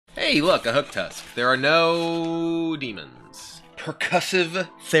Hey, look, a Hooktusk. There are no demons. Percussive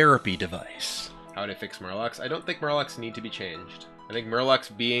therapy device. How would I fix Murlocs? I don't think Murlocs need to be changed. I think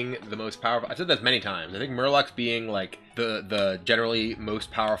Murlocs being the most powerful... I've said that many times. I think Murlocs being, like, the generally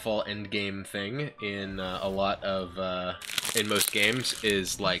most powerful endgame thing in a lot of... in most games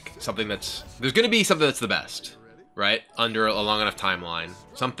is, like, something that's... There's going to be something that's the best, right? Under a long enough timeline.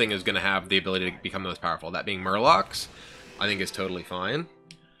 Something is going to have the ability to become the most powerful. That being Murlocs, I think is totally fine.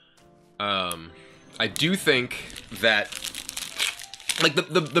 I do think that... Like,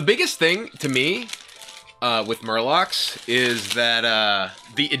 the biggest thing, to me... with Murlocs is that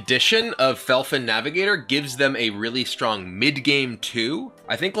the addition of Felfin Navigator gives them a really strong mid-game too.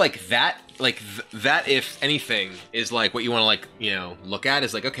 I think like that, that if anything is like what you want to like, you know, look at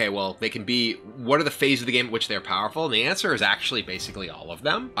is like, okay, well they can be, what are the phases of the game at which they're powerful? And the answer is actually basically all of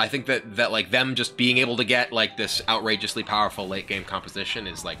them. I think that like them just being able to get like this outrageously powerful late game composition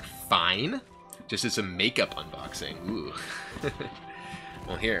is like fine. Just as a makeup unboxing. Ooh.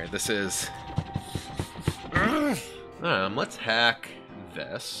 Well here, this is... let's hack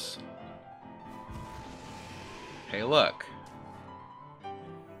this. Hey, look.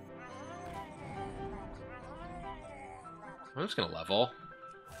 I'm just gonna level.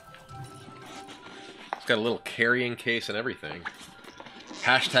 It's got a little carrying case and everything.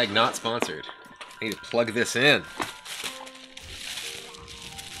 Hashtag not sponsored. I need to plug this in.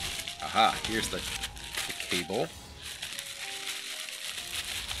 Aha, here's the cable.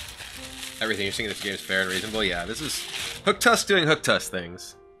 Everything you're seeing in this game is fair and reasonable. Yeah, this is Hooktusk doing Hooktusk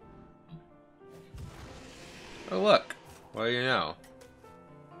things. Oh, look. What do you know?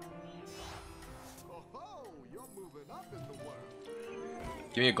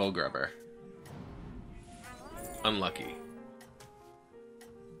 Give me a gold grubber. Unlucky.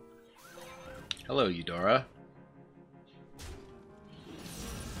 Hello, Eudora.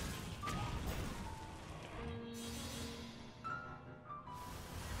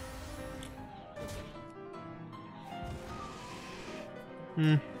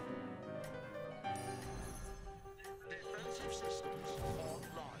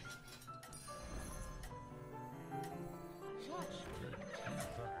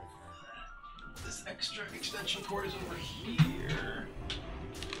 This extra extension cord is over here.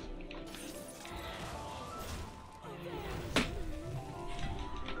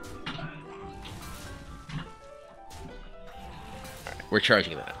 Alright, we're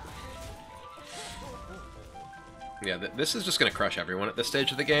charging that. Yeah, this is just going to crush everyone at this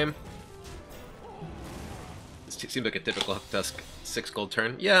stage of the game. This seems like a typical Hooktusk 6 gold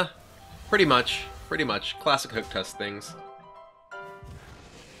turn. Yeah, pretty much. Pretty much. Classic Hooktusk things.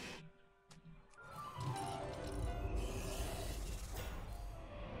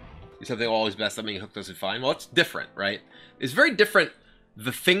 Something always best, something Hooktusk is fine. Well, it's different, right? It's very different.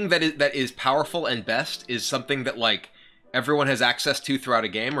 The thing that is powerful and best is something that, like, everyone has access to throughout a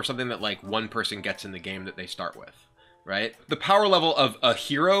game, or something that, like, one person gets in the game that they start with. Right? The power level of a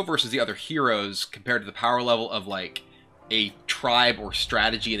hero versus the other heroes compared to the power level of, like, a tribe or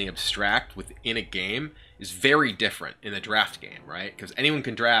strategy in the abstract within a game is very different in the draft game, right? Because anyone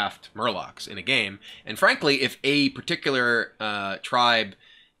can draft Murlocs in a game, and frankly, if a particular tribe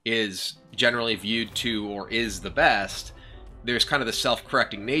is generally viewed to or is the best, there's kind of the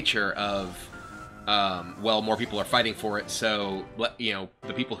self-correcting nature of, well, more people are fighting for it, so, you know,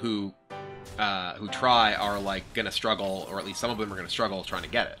 the people who try are, like, gonna struggle, or at least some of them are gonna struggle trying to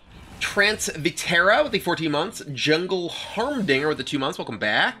get it. Trance Vitera with the 14 months. Jungle Harmdinger with the 2 months. Welcome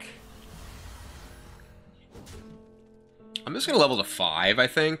back. I'm just gonna level to 5, I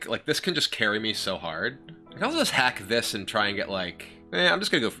think. Like, this can just carry me so hard. I can also just hack this and try and get, like... I'm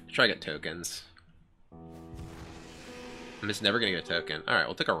just gonna go try to get tokens. I'm just never gonna get a token. Alright,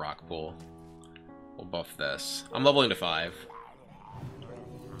 we'll take a rock pool. We'll buff this. I'm leveling to 5.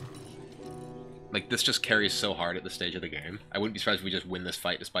 Like, this just carries so hard at this stage of the game. I wouldn't be surprised if we just win this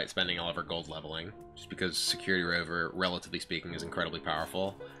fight despite spending all of our gold leveling. Just because Security Rover, relatively speaking, is incredibly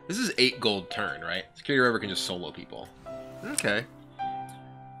powerful. This is 8 gold turn, right? Security Rover can just solo people. Okay.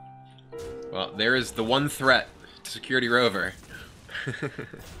 Well, there is the one threat to Security Rover.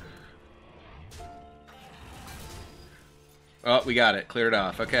 Oh, we got it. Cleared it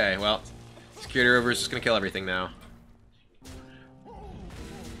off. Okay, well, Security Rover is just gonna kill everything now.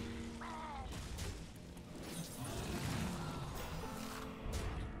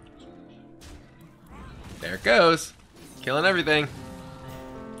 There it goes. Killing everything.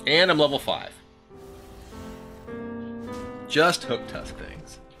 And I'm level 5. Just Hooktusk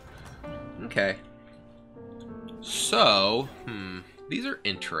things. Okay. So, these are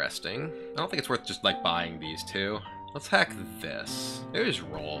interesting. I don't think it's worth just, like, buying these two. Let's hack this. Maybe just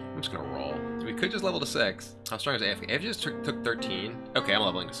roll. I'm just gonna roll. We could just level to 6. How strong is AFK? AFK just took 13. Okay, I'm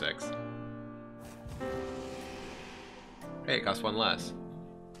leveling to 6. Hey, it costs 1 less.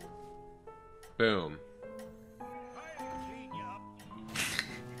 Boom.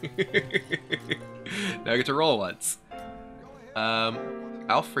 Now I get to roll once.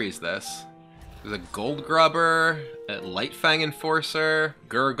 I'll freeze this. There's a Gold Grubber, a Lightfang Enforcer,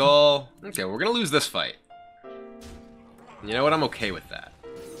 Gurgle. Okay, we're gonna lose this fight. You know what? I'm okay with that.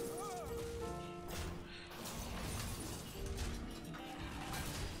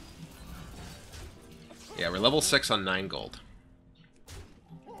 Yeah, we're level 6 on 9 gold.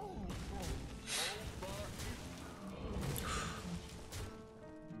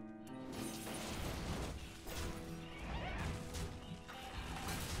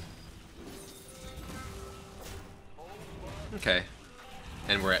 Okay.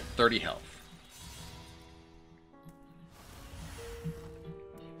 And we're at 30 health.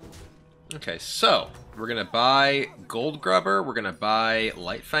 Okay, so we're gonna buy Gold Grubber, we're gonna buy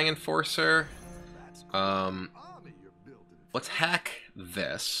Lightfang Enforcer. Let's hack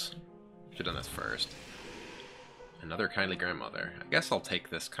this. Should've done this first. Another Kindly Grandmother. I guess I'll take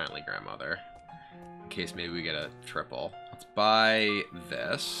this Kindly Grandmother. In case maybe we get a triple. Let's buy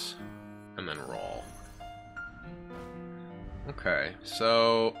this. And then roll. Okay,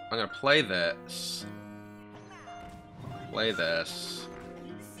 so I'm gonna play this. Play this.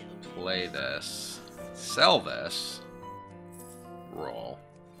 Play this. Sell this. Roll.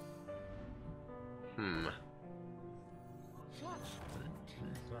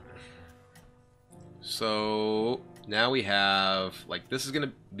 So now we have, like, this is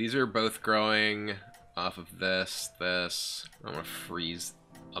gonna, these are both growing off of this. I'm gonna freeze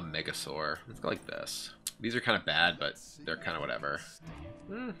a Megasaur. Let's go like this. These are kind of bad, but they're kind of whatever.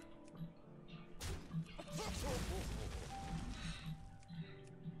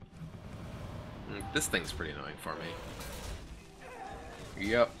 This thing's pretty annoying for me.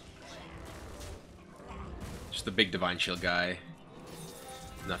 Yep. Just the big Divine Shield guy.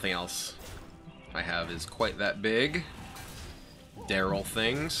 Nothing else I have is quite that big. Daryl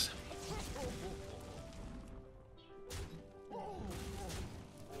things.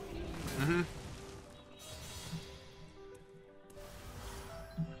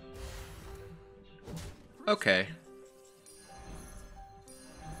 Okay.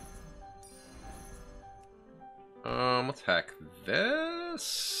 Let's hack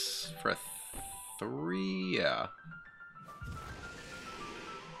this for a 3. Yeah.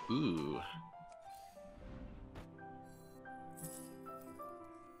 Ooh.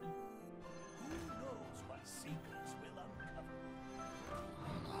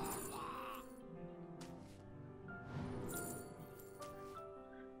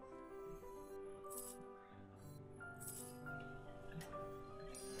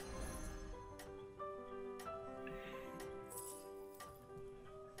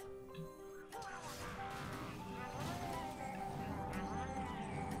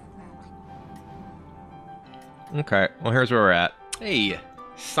 Okay, well, here's where we're at. Hey,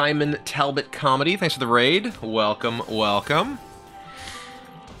 Simon Talbot Comedy, thanks for the raid. Welcome, welcome.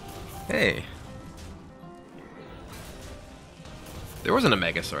 Hey. There wasn't a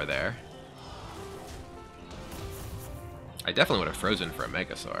Megasaur there. I definitely would have frozen for a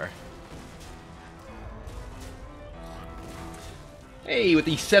Megasaur. Hey, with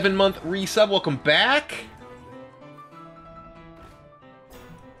the 7-month resub, welcome back.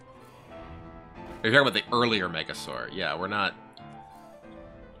 You're talking about the earlier Megasaur. Yeah, we're not...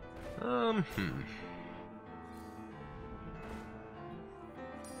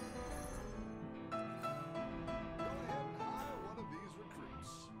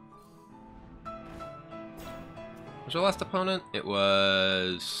 Was your last opponent? It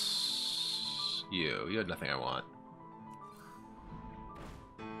was... you. You had nothing I want.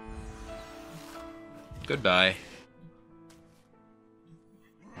 Goodbye.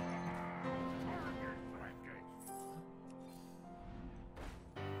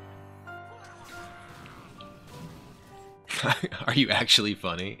 Are you actually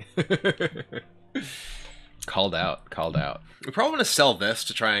funny? Called out, called out. We probably want to sell this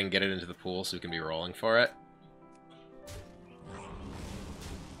to try and get it into the pool so we can be rolling for it.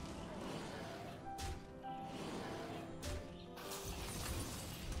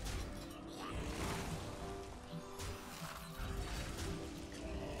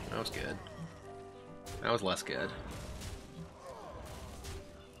 That was good. That was less good.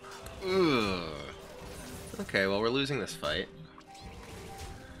 Ugh. Okay, well, we're losing this fight.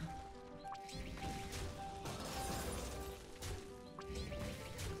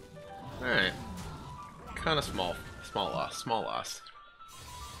 Alright. Kind of small Small loss, small loss.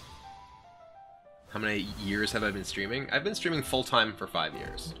 How many years have I been streaming? I've been streaming full-time for 5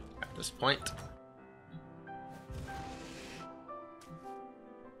 years at this point.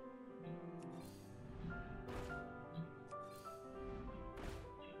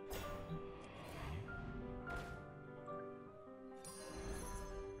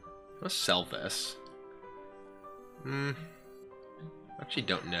 Let's sell this. I actually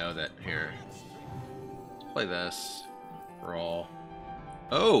don't know that. Here. Play this. Roll.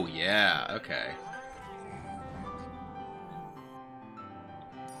 Oh, yeah. Okay.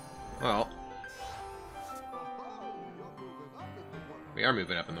 Well. We are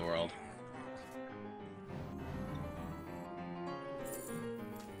moving up in the world.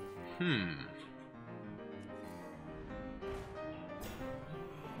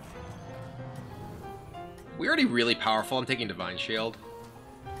 We're already really powerful. I'm taking Divine Shield.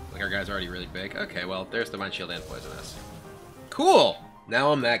 Like, our guy's already really big. Okay, well, there's Divine Shield and Poisonous. Cool!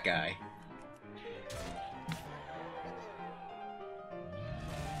 Now I'm that guy.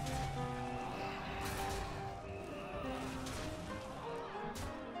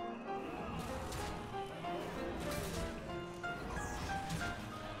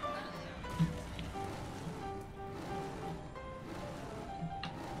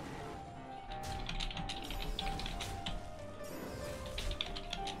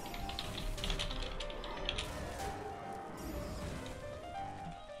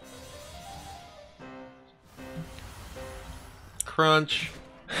 Crunch.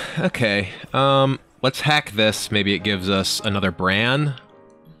 Okay, let's hack this. Maybe it gives us another Bran.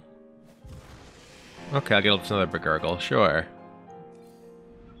 Okay, I'll get another Begurgle, sure.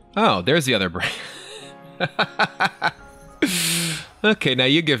 Oh, there's the other Bran. Okay, now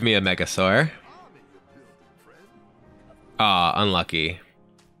you give me a Megasaur. Ah, unlucky.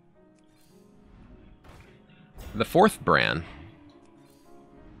 The fourth Bran.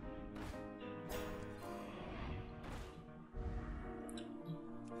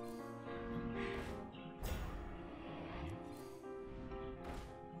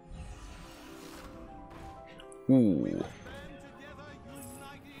 Ooh.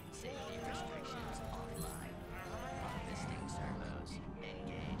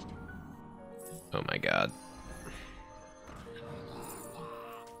 Oh my god.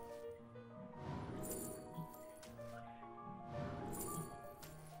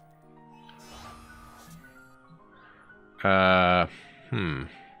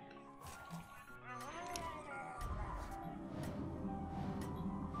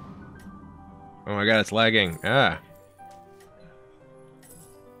 Oh my god, it's lagging. Ah.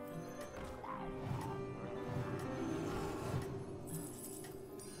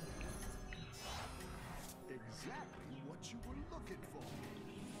 Exactly what you were looking for.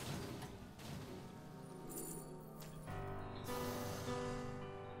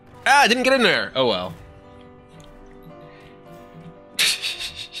 Ah, I didn't get in there. Oh well.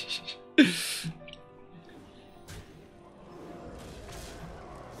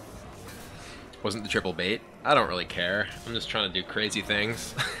 Wasn't the triple bait? I don't really care. I'm just trying to do crazy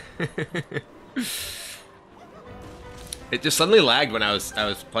things. It just suddenly lagged when I was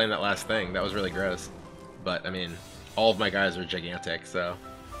playing that last thing. That was really gross. But I mean, all of my guys are gigantic, so.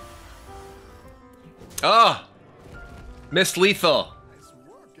 Oh! Missed lethal. Nice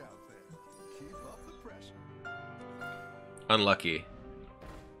work out there. Keep up the pressure. Unlucky.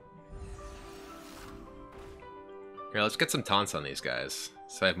 Here, let's get some taunts on these guys,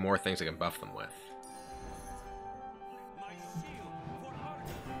 so I have more things I can buff them with.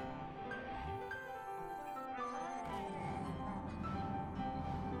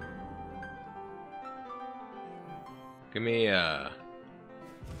 Give me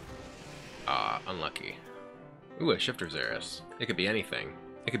unlucky. Ooh, a Shifter Xeris. It could be anything.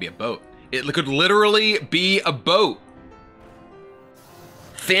 It could be a boat. It could literally be a boat.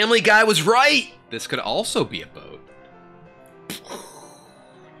 Family Guy was right! This could also be a boat.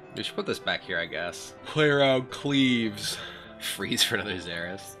 We should put this back here, I guess. Play around Cleaves. Freeze for another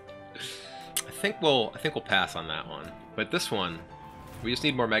Xeris. I think we'll pass on that one. But this one, we just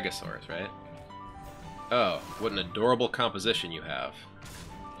need more Megasaurs, right? Oh, what an adorable composition you have.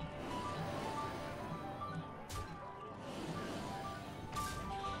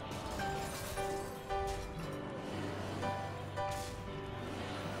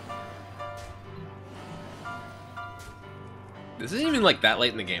 This isn't even like that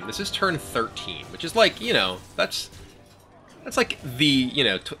late in the game. This is turn 13, which is like, you know, that's like the, you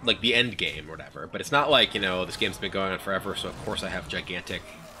know, like the end game or whatever. But it's not like, you know, this game's been going on forever, so of course I have gigantic,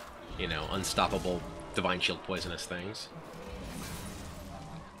 you know, unstoppable Divine Shield poisonous things.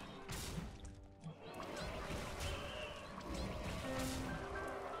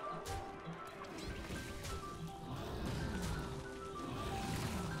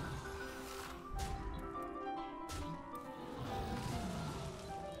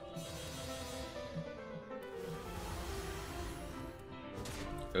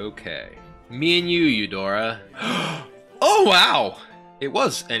 Okay. Me and you, Eudora. Oh, wow! It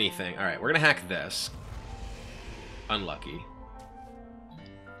was anything. Alright, we're gonna hack this. Unlucky.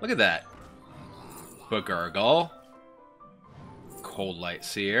 Look at that. Bagurgle. Cold Light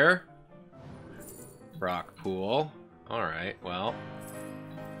Seer. Rock Pool. Alright, well.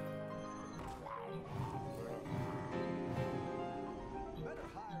 Better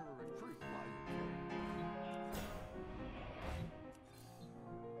hire a recruit while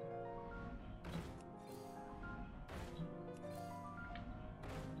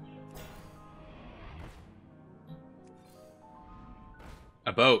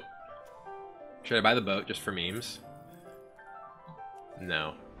A boat. Should I buy the boat just for memes?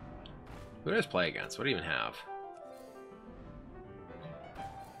 No. Who does play against? What do you even have?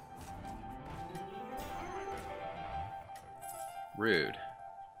 Rude.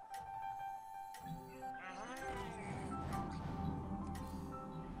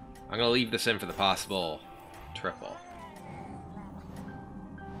 I'm gonna leave this in for the possible triple.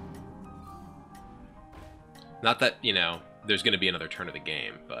 Not that, you know, there's gonna be another turn of the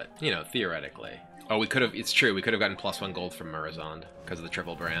game, but, you know, theoretically. Oh, we could have, it's true, we could have gotten +1 gold from Murazond because of the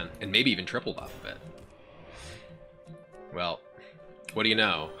triple brand, and maybe even tripled off of it. Well, what do you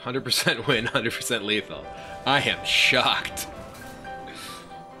know? 100% win, 100% lethal. I am shocked.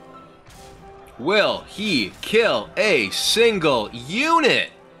 Will he kill a single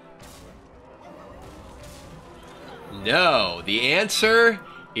unit? No. The answer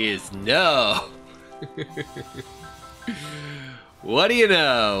is no. What do you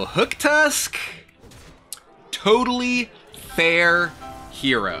know? Hooktusk? Totally fair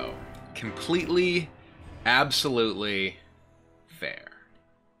hero. Completely, absolutely